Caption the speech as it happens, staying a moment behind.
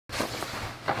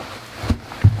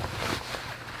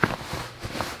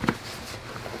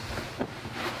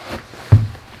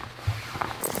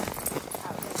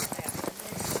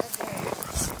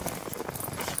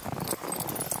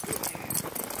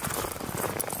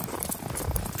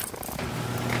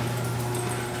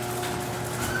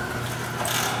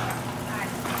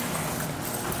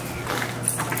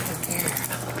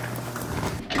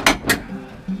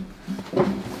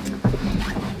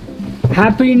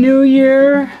Happy New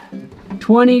Year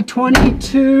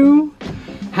 2022.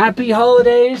 Happy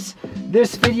holidays.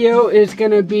 This video is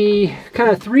going to be kind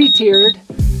of three-tiered.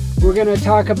 We're going to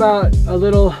talk about a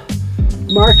little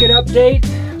market update.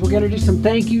 We're going to do some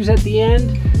thank yous at the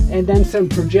end and then some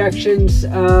projections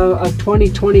of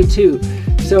 2022.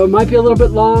 So it might be a little bit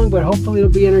long, but hopefully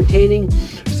it'll be entertaining.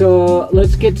 So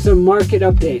let's get some market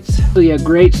updates. Really a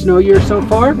great snow year so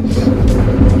far.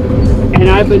 And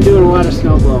I've been doing a lot of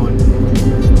snow blowing.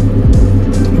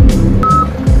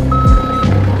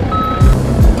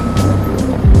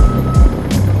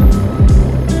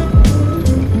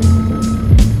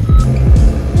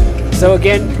 So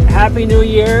again, Happy New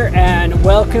Year and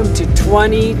welcome to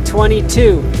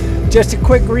 2022. Just a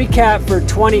quick recap for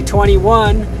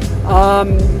 2021.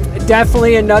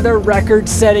 Definitely another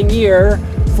record-setting year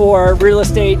for real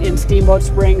estate in Steamboat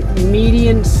Springs.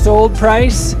 Median sold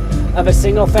price of a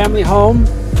single-family home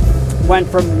went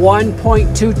from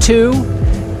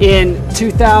 1.22 in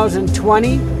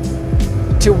 2020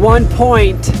 to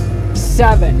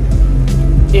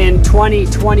 1.7 in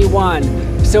 2021.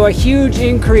 So a huge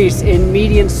increase in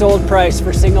median sold price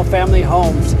for single-family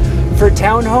homes. For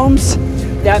townhomes,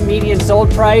 that median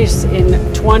sold price in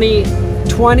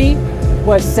 2020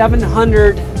 was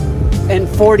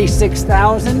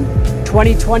 $746,000.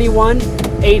 2021,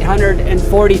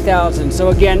 $840,000. So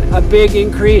again, a big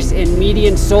increase in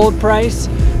median sold price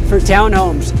for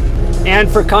townhomes. And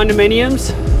for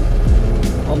condominiums,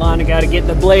 hold on, I got to get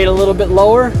the blade a little bit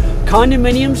lower.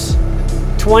 Condominiums,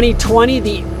 2020,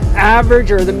 the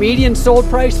average or the median sold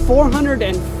price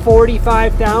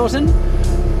 $445,000.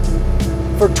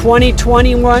 For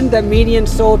 2021, the median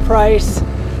sold price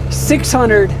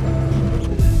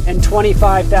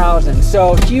 $625,000.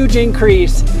 So huge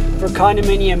increase for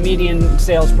condominium median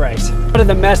sales price. Part of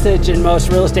the message in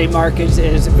most real estate markets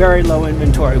is very low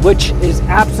inventory, which is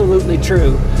absolutely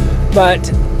true. But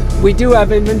we do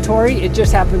have inventory, it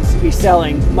just happens to be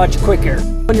selling much quicker.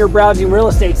 When you're browsing real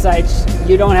estate sites,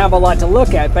 you don't have a lot to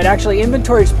look at, but actually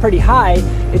inventory is pretty high.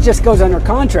 It just goes under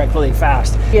contract really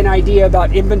fast. An idea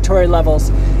about inventory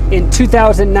levels. In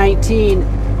 2019,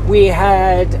 we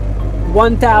had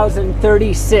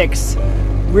 1,036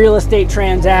 real estate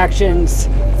transactions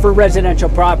for residential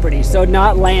property, so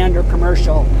not land or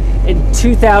commercial. In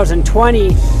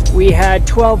 2020, we had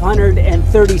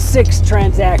 1,236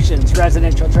 transactions,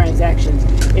 residential transactions.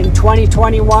 In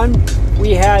 2021,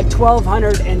 we had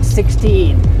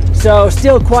 1,216. So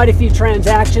still quite a few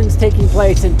transactions taking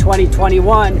place in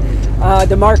 2021.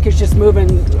 The market's just moving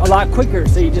a lot quicker,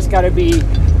 so you just got to be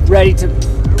ready to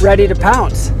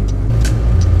pounce.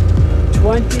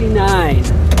 29.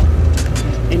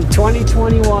 In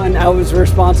 2021, I was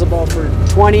responsible for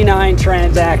 29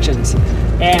 transactions.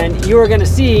 And you are going to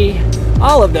see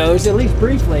all of those, at least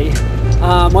briefly,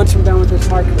 once we're done with this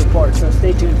market report. So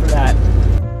stay tuned for that.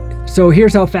 So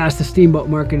here's how fast the steamboat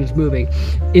market is moving.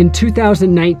 In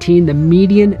 2019, the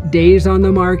median days on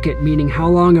the market, meaning how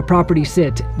long a property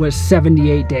sits, was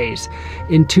 78 days.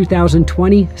 In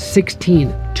 2020,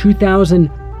 16.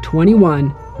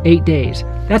 2021, 8 days.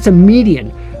 That's a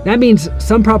median. That means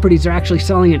some properties are actually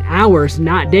selling in hours,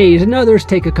 not days, and others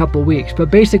take a couple weeks.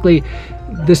 But basically,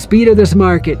 the speed of this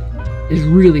market is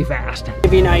really fast. To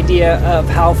give you an idea of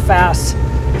how fast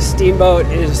Steamboat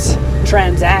is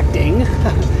transacting,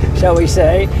 shall we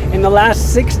say, in the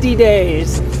last 60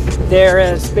 days, there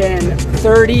has been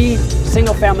 30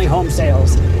 single-family home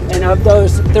sales. And of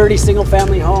those 30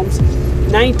 single-family homes,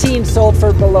 19 sold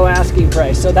for below asking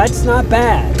price. So that's not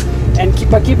bad.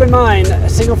 But keep in mind,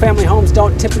 single-family homes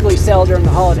don't typically sell during the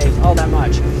holidays all that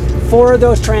much. 4 of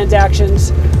those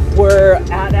transactions were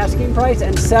at asking price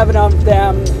and 7 of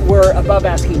them were above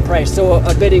asking price, so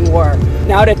a bidding war.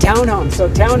 Now to townhomes. So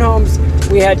townhomes,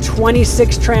 we had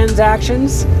 26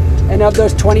 transactions, and of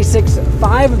those 26,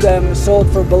 5 of them sold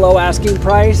for below asking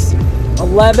price,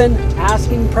 11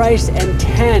 asking price, and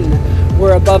 10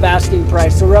 were above asking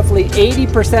price. So roughly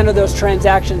 80% of those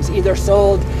transactions either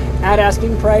sold at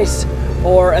asking price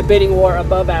or a bidding war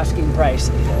above asking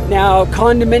price. Now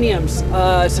condominiums,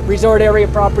 resort area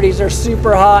properties are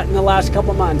super hot in the last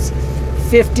couple months.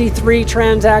 53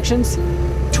 transactions,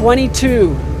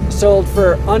 22 sold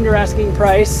for under asking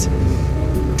price,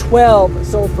 12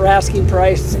 sold for asking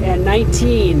price, and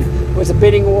 19 was a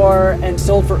bidding war and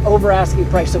sold for over asking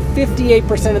price. So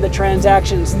 58% of the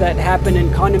transactions that happened in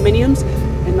condominiums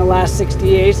in the last 60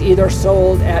 days either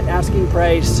sold at asking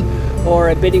price or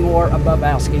a bidding war above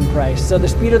asking price. So the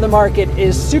speed of the market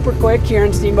is super quick here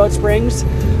in Steamboat Springs.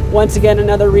 Once again,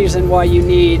 another reason why you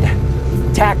need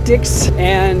tactics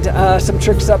and some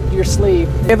tricks up your sleeve.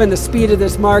 Given the speed of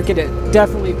this market, it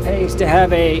definitely pays to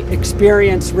have a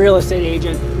experienced real estate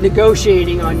agent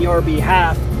negotiating on your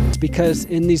behalf. Because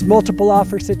in these multiple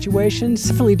offer situations,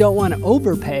 definitely don't want to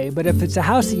overpay, but if it's a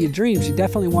house of your dreams, you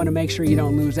definitely want to make sure you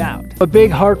don't lose out. A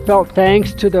big heartfelt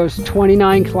thanks to those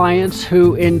 29 clients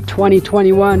who in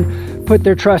 2021 put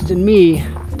their trust in me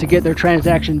to get their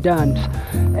transaction done.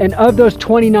 And of those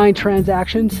 29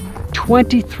 transactions,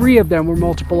 23 of them were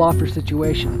multiple offer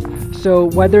situations. So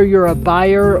whether you're a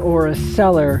buyer or a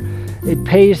seller, it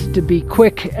pays to be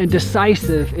quick and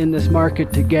decisive in this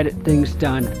market to get things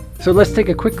done. So let's take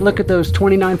a quick look at those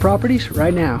 29 properties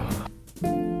right now.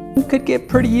 You could get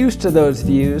pretty used to those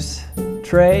views.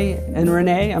 Trey and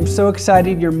Renee, I'm so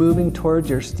excited you're moving towards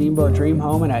your Steamboat dream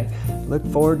home, and I look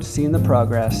forward to seeing the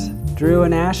progress. Drew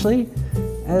and Ashley,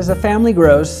 as a family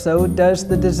grows, so does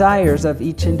the desires of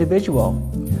each individual.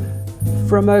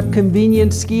 From a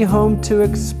convenient ski home to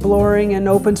exploring and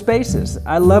open spaces.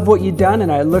 I love what you've done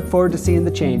and I look forward to seeing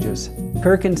the changes.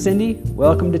 Kirk and Cindy,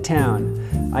 welcome to town.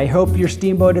 I hope your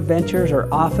steamboat adventures are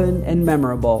often and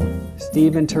memorable.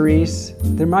 Steve and Therese,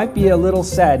 there might be a little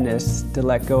sadness to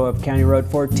let go of County Road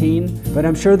 14, but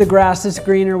I'm sure the grass is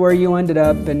greener where you ended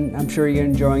up, and I'm sure you're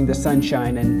enjoying the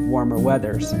sunshine and warmer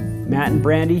weathers. Matt and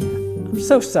Brandy, I'm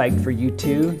so psyched for you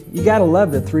two. You gotta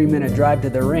love the 3-minute drive to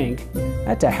the rink.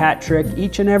 That's a hat trick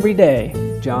each and every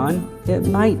day. John, it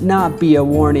might not be a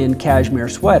worn-in cashmere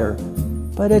sweater,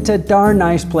 but it's a darn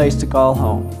nice place to call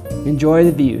home. Enjoy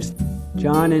the views.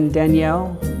 John and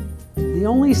Danielle, the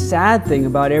only sad thing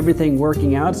about everything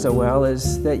working out so well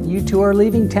is that you two are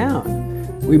leaving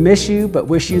town. We miss you, but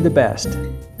wish you the best.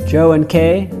 Joe and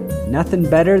Kay, nothing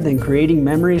better than creating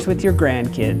memories with your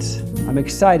grandkids. I'm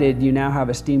excited you now have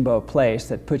a steamboat place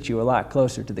that puts you a lot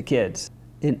closer to the kids.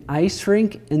 An ice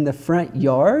rink in the front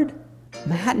yard?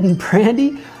 Matt and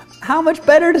Brandy, how much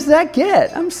better does that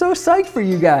get? I'm so psyched for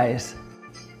you guys.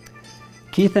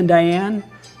 Keith and Diane,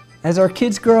 as our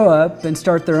kids grow up and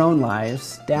start their own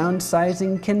lives,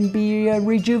 downsizing can be a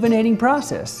rejuvenating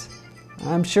process.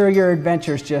 I'm sure your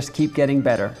adventures just keep getting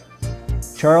better.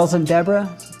 Charles and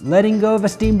Deborah, letting go of a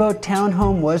steamboat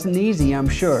townhome wasn't easy, I'm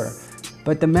sure,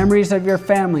 but the memories of your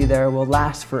family there will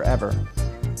last forever.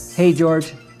 Hey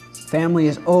George, family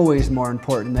is always more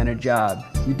important than a job.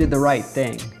 You did the right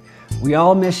thing. We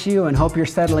all miss you and hope you're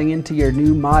settling into your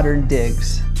new modern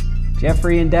digs.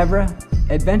 Jeffrey and Deborah,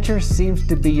 adventure seems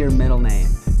to be your middle name.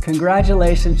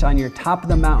 Congratulations on your top of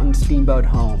the mountain steamboat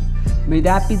home. May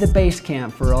that be the base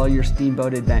camp for all your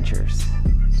steamboat adventures.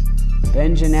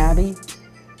 Benj and Abby,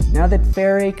 now that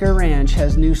Fairacre Ranch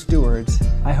has new stewards,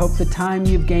 I hope the time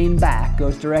you've gained back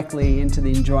goes directly into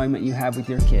the enjoyment you have with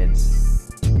your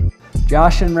kids.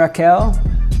 Josh and Raquel,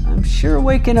 I'm sure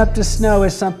waking up to snow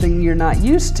is something you're not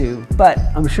used to, but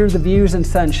I'm sure the views and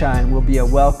sunshine will be a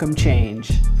welcome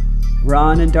change.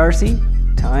 Ron and Darcy,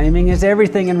 timing is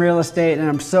everything in real estate, and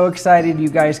I'm so excited you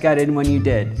guys got in when you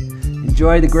did.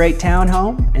 Enjoy the great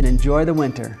townhome and enjoy the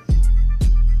winter.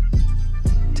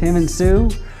 Tim and Sue,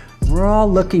 we're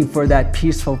all looking for that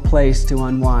peaceful place to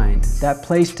unwind, that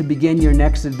place to begin your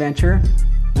next adventure.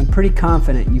 I'm pretty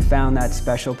confident you found that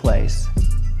special place.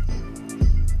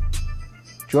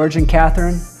 George and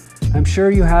Catherine, I'm sure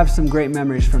you have some great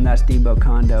memories from that steamboat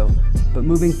condo, but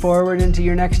moving forward into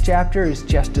your next chapter is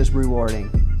just as rewarding.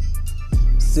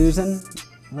 Susan,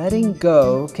 letting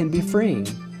go can be freeing.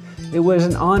 It was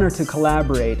an honor to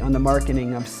collaborate on the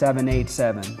marketing of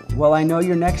 787. While I know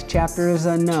your next chapter is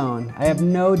unknown, I have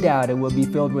no doubt it will be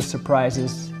filled with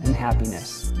surprises and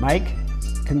happiness. Mike,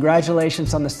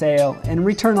 congratulations on the sale and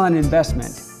return on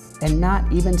investment, and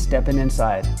not even stepping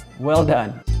inside. Well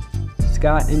done.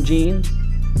 Scott and Jean,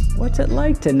 what's it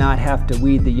like to not have to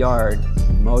weed the yard,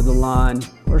 mow the lawn,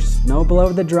 or snow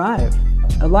blow the drive?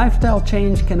 A lifestyle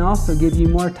change can also give you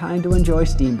more time to enjoy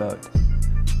Steamboat.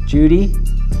 Judy,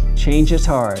 change is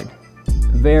hard,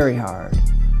 very hard.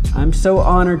 I'm so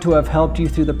honored to have helped you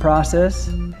through the process.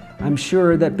 I'm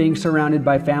sure that being surrounded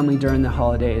by family during the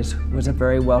holidays was a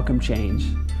very welcome change.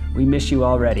 We miss you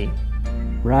already.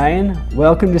 Ryan,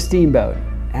 welcome to Steamboat.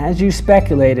 As you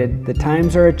speculated, the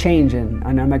times are a-changin',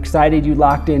 and I'm excited you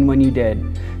locked in when you did.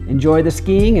 Enjoy the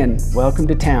skiing and welcome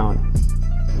to town.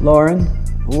 Lauren,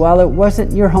 while it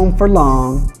wasn't your home for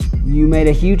long, you made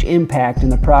a huge impact in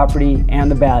the property and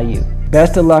the value.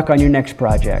 Best of luck on your next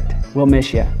project. We'll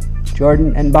miss you.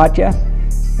 Jordan and Batya,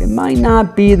 it might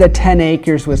not be the 10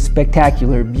 acres with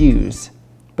spectacular views,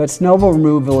 but snow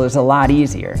removal is a lot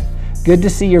easier. Good to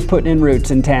see you're putting in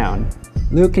roots in town.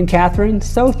 Luke and Catherine,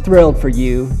 so thrilled for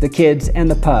you, the kids, and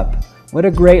the pup. What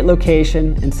a great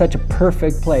location and such a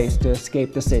perfect place to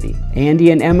escape the city.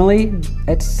 Andy and Emily,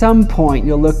 at some point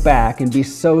you'll look back and be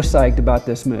so psyched about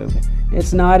this move.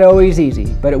 It's not always easy,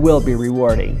 but it will be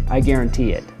rewarding, I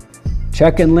guarantee it.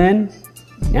 Chuck and Lynn,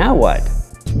 now what?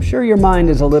 I'm sure your mind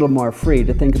is a little more free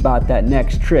to think about that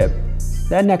next trip,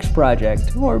 that next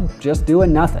project, or just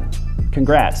doing nothing.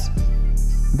 Congrats.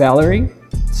 Valerie,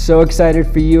 so excited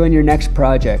for you and your next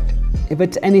project. If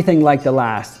it's anything like the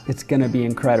last, it's gonna be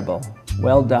incredible.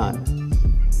 Well done.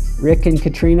 Rick and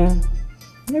Katrina,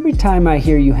 every time I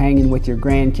hear you hanging with your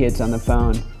grandkids on the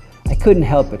phone, I couldn't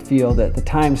help but feel that the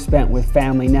time spent with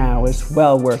family now is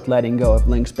well worth letting go of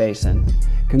Lynx Basin.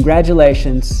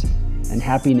 Congratulations and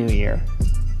Happy New Year.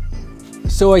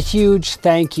 So a huge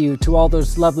thank you to all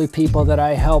those lovely people that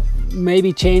I helped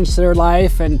maybe change their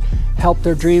life and help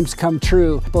their dreams come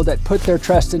true. People that put their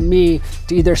trust in me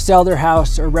to either sell their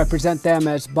house or represent them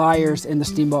as buyers in the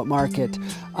steamboat market.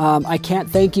 I can't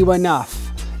thank you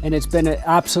enough, and it's been an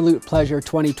absolute pleasure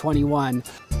 2021.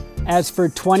 As for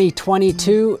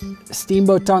 2022,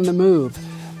 Steamboat's on the move.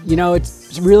 You know,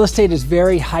 real estate is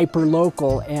very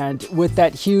hyper-local, and with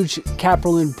that huge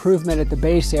capital improvement at the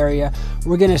base area,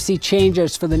 we're gonna see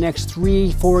changes for the next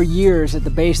 3-4 years at the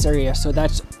base area. So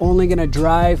that's only gonna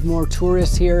drive more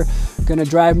tourists here, gonna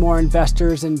drive more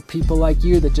investors and people like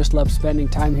you that just love spending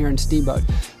time here in Steamboat.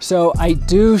 So I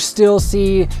do still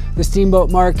see the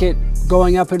steamboat market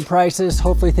going up in prices.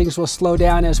 Hopefully things will slow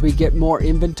down as we get more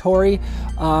inventory.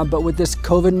 But with this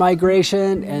COVID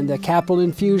migration and the capital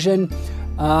infusion,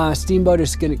 Steamboat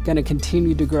is going to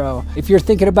continue to grow. If you're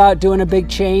thinking about doing a big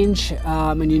change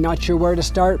and you're not sure where to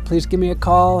start, please give me a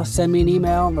call, send me an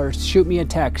email, or shoot me a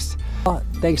text.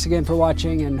 Thanks again for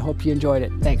watching and hope you enjoyed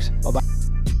it. Thanks. Bye-bye.